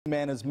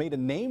Man has made a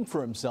name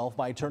for himself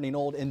by turning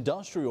old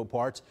industrial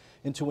parts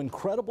into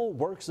incredible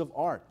works of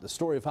art. The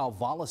story of how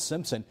Vollis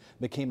Simpson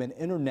became an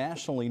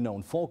internationally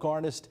known folk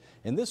artist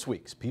in this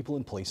week's People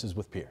and Places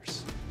with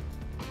Pierce.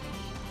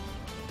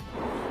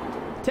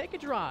 Take a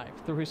drive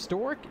through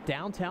historic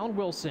downtown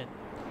Wilson,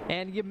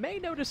 and you may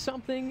notice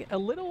something a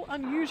little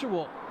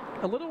unusual,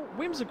 a little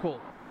whimsical,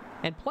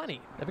 and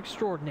plenty of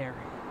extraordinary.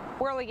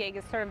 Whirligig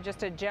is sort of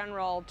just a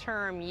general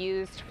term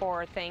used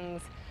for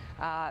things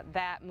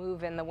that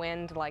move in the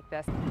wind like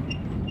this.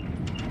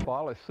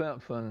 Vollis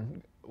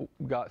Simpson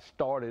got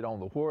started on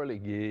the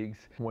whirligigs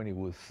when he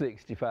was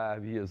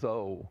 65 years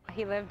old.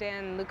 He lived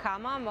in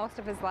Lucama most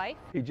of his life.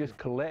 He just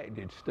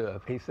collected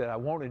stuff. He said, I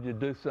wanted to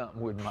do something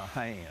with my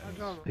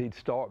hands. He'd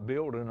start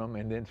building them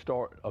and then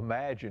start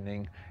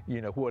imagining,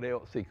 what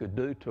else he could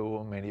do to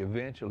them, and he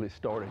eventually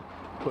started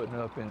putting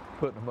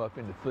them up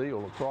in the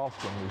field across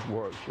from his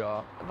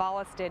workshop.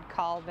 Vollis did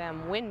call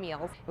them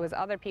windmills. It was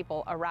other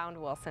people around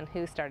Wilson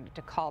who started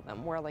to call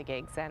them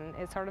whirligigs, and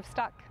it sort of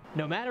stuck.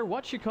 No matter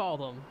what you call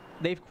them,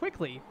 they've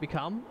quickly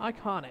become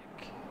iconic.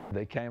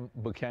 They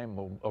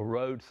became a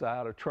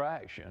roadside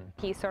attraction.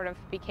 He sort of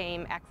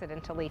became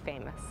accidentally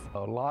famous. A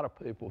lot of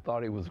people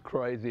thought he was a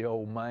crazy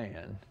old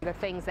man. The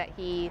things that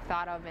he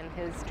thought of in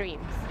his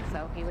dreams.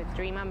 So he would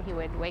dream them, he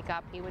would wake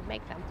up, he would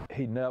make them.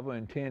 He never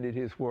intended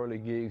his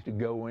whirligigs to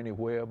go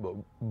anywhere but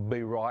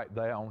be right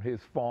there on his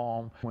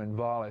farm. When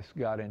Vollis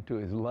got into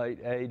his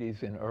late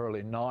 80s and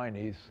early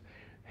 90s,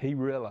 he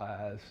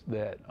realized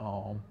that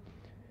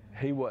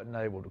he wasn't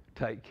able to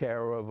take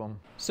care of them.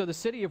 So the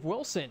city of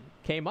Wilson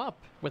came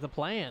up with a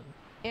plan.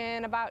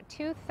 In about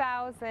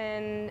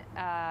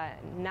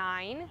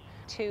 2009,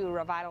 to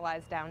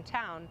revitalize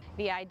downtown,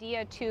 the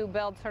idea to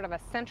build sort of a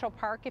central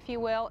park, if you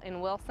will, in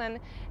Wilson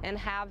and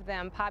have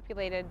them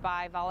populated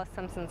by Vollis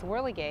Simpson's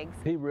whirligigs.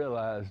 He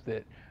realized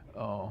that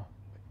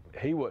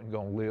he wasn't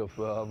going to live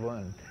forever,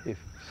 and if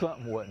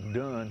something wasn't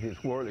done, his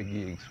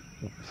whirligigs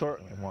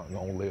certainly weren't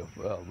going to live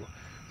forever.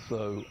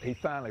 So he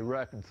finally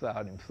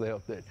reconciled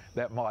himself that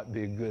that might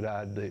be a good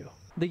idea.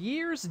 The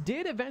years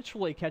did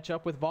eventually catch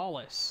up with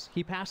Vollis.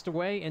 He passed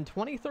away in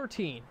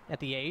 2013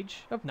 at the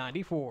age of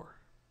 94.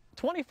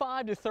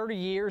 25 to 30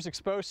 years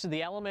exposed to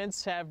the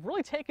elements have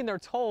really taken their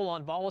toll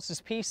on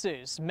Vollis's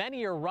pieces.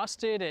 Many are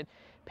rusted and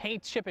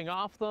paint chipping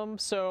off them,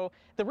 so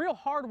the real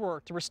hard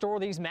work to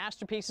restore these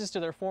masterpieces to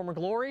their former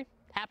glory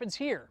happens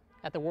here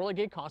at the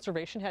Whirligig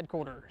Conservation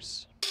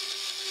Headquarters.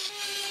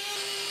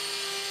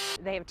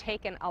 They have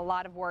taken a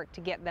lot of work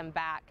to get them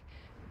back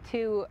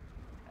to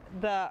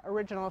the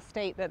original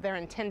state that they're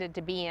intended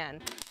to be in.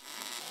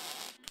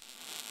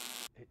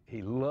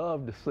 He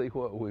loved to see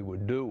what we were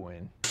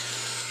doing.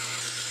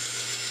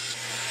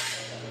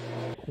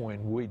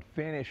 When we'd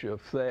finish a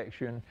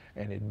section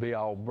and it'd be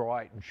all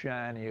bright and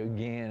shiny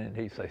again, and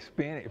he'd say,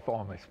 spin it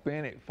for me,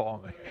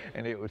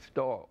 and it would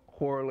start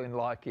whirling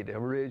like it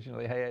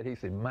originally had. He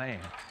said, man,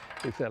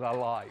 he said, I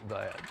like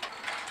that.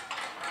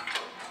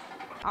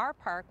 Our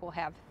park will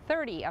have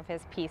 30 of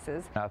his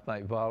pieces. I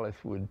think Vollis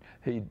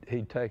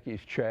he'd take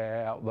his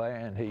chair out there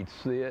and he'd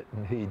sit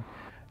and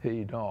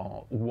he'd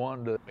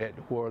wonder at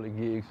the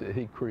whirligigs that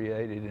he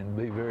created and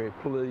be very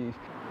pleased.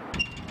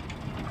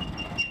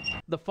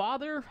 The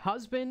father,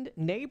 husband,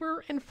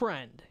 neighbor, and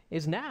friend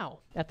is now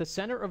at the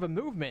center of a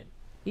movement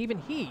even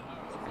he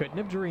couldn't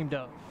have dreamed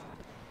of.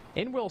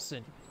 In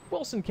Wilson,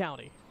 Wilson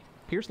County,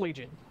 Pierce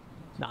Legion,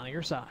 on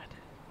your side.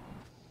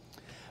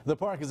 The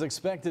park is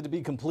expected to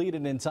be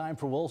completed in time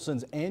for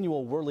Wilson's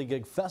annual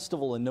Whirligig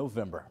Festival in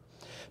November.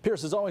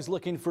 Pierce is always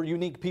looking for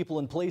unique people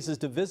and places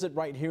to visit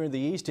right here in the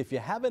East. If you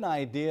have an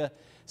idea,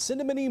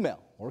 send him an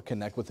email or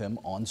connect with him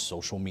on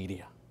social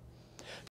media.